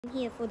I'm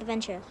here for the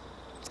venture.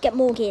 Let's get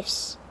more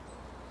gifts.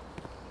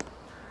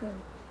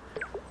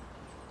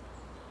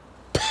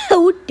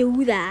 Don't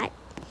do that.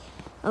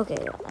 Okay,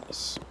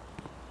 guys.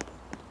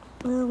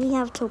 Well, we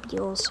have Topia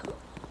also.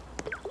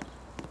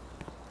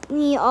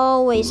 We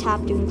always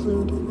have to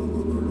include.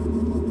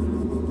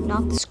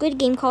 Not the Squid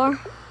Game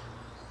car.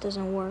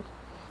 Doesn't work.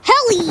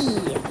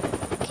 Heli!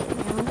 Okay,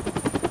 now,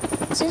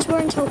 since we're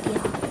in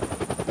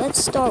Topia,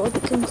 let's start with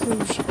the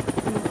conclusion.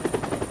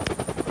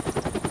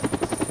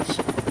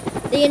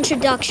 The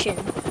introduction.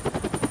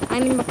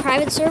 I'm in my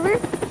private server.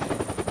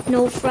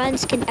 No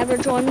friends can ever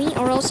join me,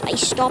 or else I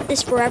stop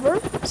this forever.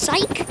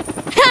 Psych! My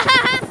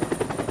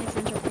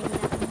friends are playing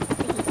that one.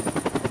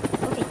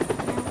 Okay,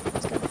 now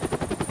let's go.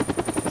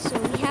 So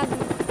we have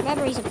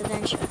memories of the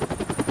venture.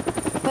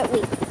 But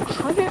wait,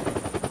 how did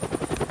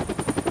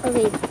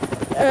okay,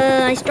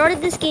 I started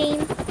this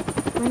game.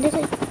 When did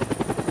I?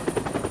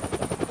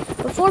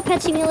 Before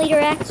Pet Simulator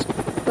X,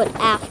 but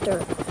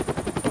after.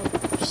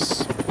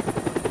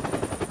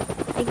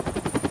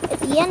 At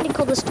the end, they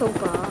called this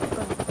Topa,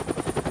 but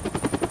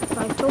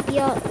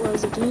Livetopia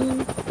was a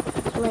game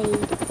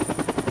played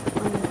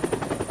when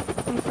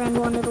my friend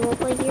wanted to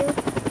roleplay here.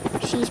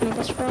 She's my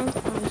best friend,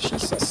 and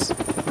she's sis.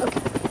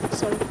 Okay,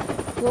 so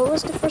what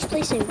was the first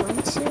place I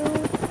went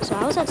to? So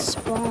I was at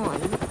spawn.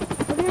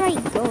 Where did I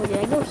go? Did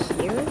I go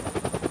here?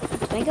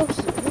 Did I go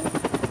here?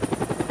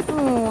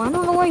 Oh, I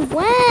don't know where I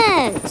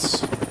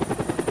went.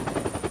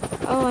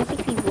 Oh, I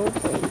think we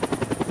roleplayed.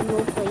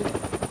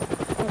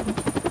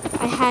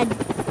 And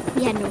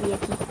we had no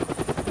VIP.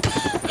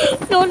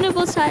 None of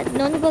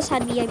us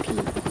had VIP.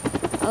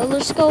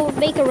 Let's go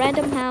make a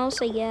random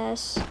house, I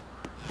guess.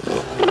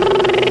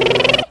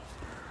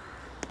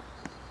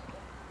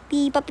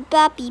 They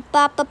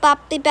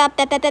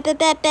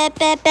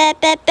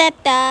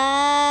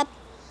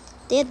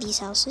have these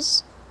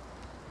houses.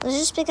 Let's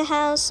just pick a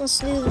house. Let's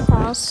do this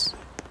house.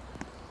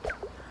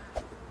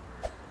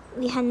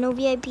 We had no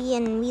VIP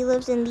and we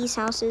lived in these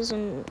houses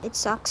and it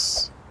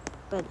sucks.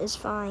 But it's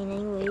fine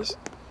anyways.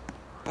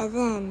 And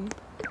then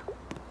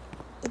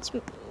it's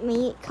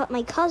me.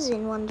 My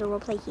cousin wanted to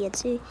roleplay here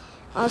too.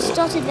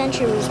 Stealth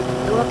Adventure was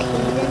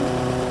Brookhaven.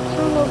 I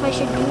don't know if I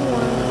should do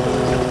one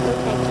because I put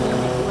that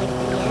game at like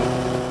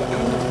the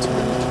end of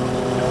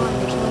 2021.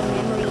 There's no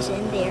memories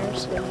in there,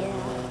 so yeah.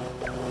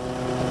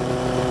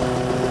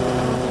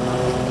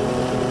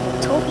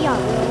 Topia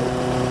will.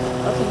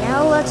 Okay,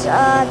 now let's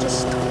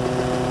just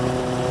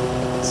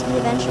see the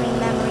adventuring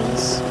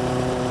memories.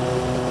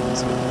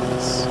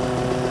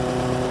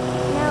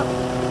 Now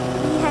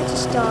we had to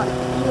start.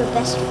 We were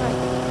best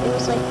friends. It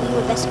was like we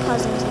were best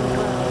cousins in the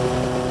world.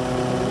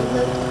 We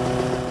lived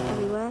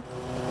everywhere.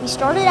 We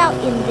started out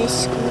in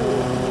this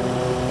school.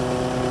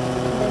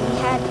 And then we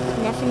had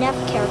an FNF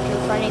character,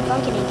 Friday Night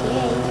Funkin',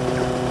 aka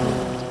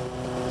named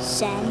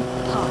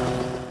Senpai,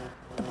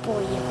 the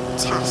boy of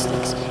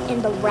fantastics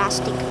and the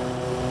rastic,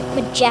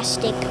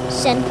 majestic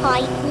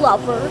Senpai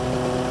lover.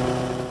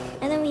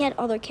 And then we had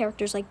other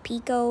characters like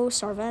Pico,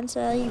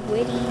 Sarvanza,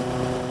 Witty,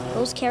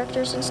 those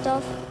characters and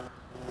stuff.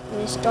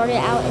 We started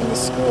out in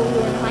this school. We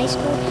were in high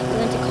school, we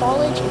went to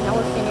college, and now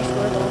we're finished.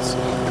 We're adults.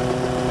 And then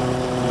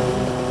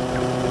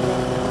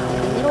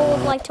in the middle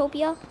of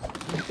Livetopia,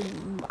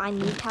 I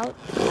moved out.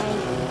 Me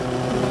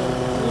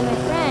and my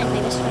friend,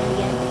 my best friend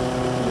again,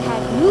 we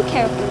had new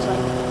characters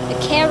like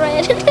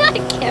Karen,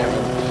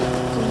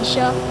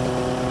 Felicia,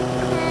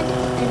 and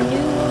a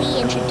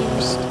newly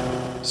introduced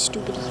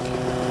stupid Ethan.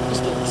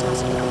 Just kidding, he's not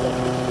stupid.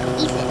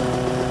 Ethan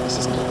is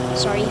his name.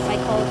 Sorry if I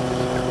called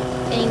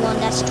anyone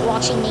that's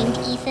watching named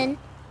Ethan.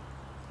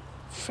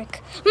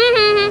 Frick.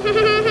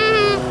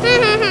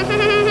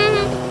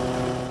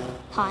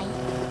 Hi.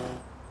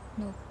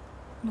 No.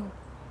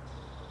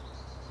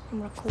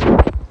 I'm recording.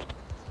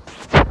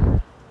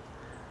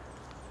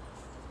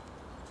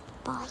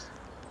 Bye.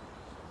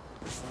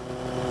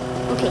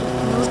 Okay,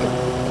 now let's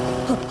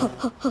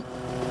go.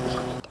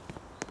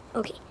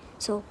 Okay,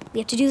 so we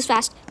have to do this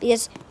fast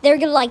because they're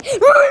gonna like.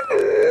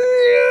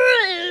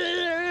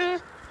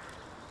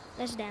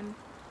 That's them.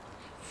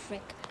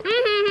 Frick.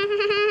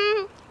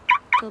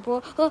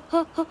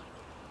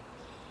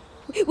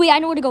 Wait, I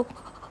know where to go.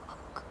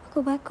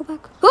 Go back.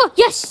 Oh,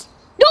 yes!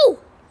 No!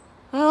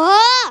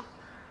 Ah!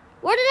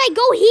 Where did I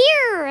go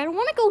here? I don't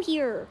want to go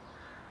here.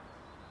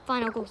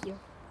 Fine, I'll go here.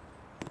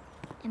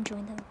 And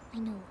join them. I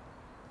know.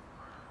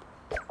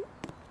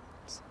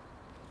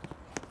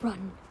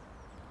 Run.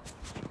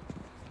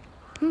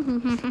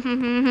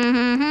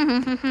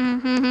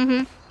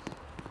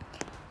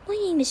 My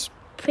name is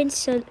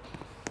Prince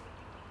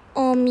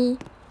Ami.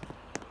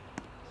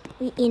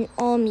 We in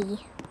Ami.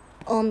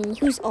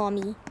 Who's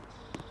Ami?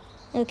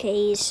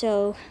 Okay,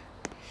 so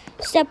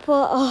step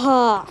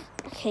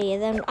okay,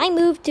 then I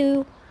moved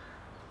to.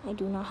 I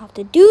do not have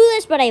to do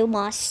this, but I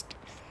must.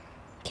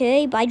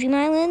 Okay, bye Dream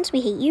Islands.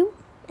 We hate you.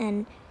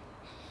 And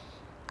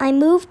I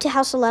moved to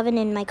House 11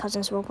 in my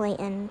cousin's roleplay,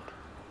 and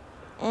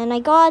I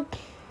got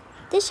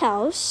this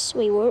house.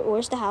 Wait,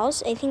 where's the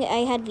house? I think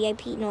I had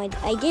VIP. No,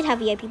 I did have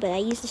VIP, but I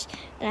used this,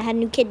 and I had a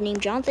new kid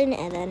named Jonathan,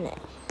 and then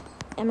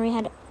Emery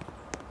had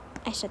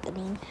I said the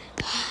name.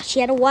 She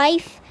had a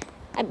wife.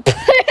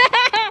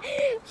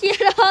 She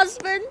had a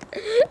husband.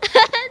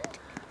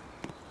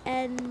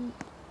 and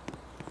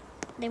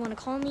they want to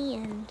call me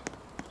and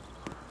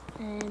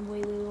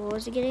wait, what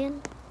was it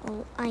again?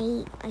 Oh,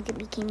 I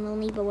became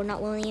lonely, but we're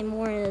not lonely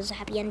anymore. It was a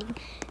happy ending.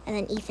 And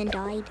then Ethan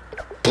died.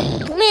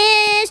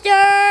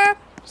 Mister!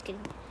 Just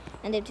kidding.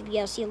 And then,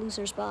 yeah, see you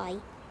losers. Bye.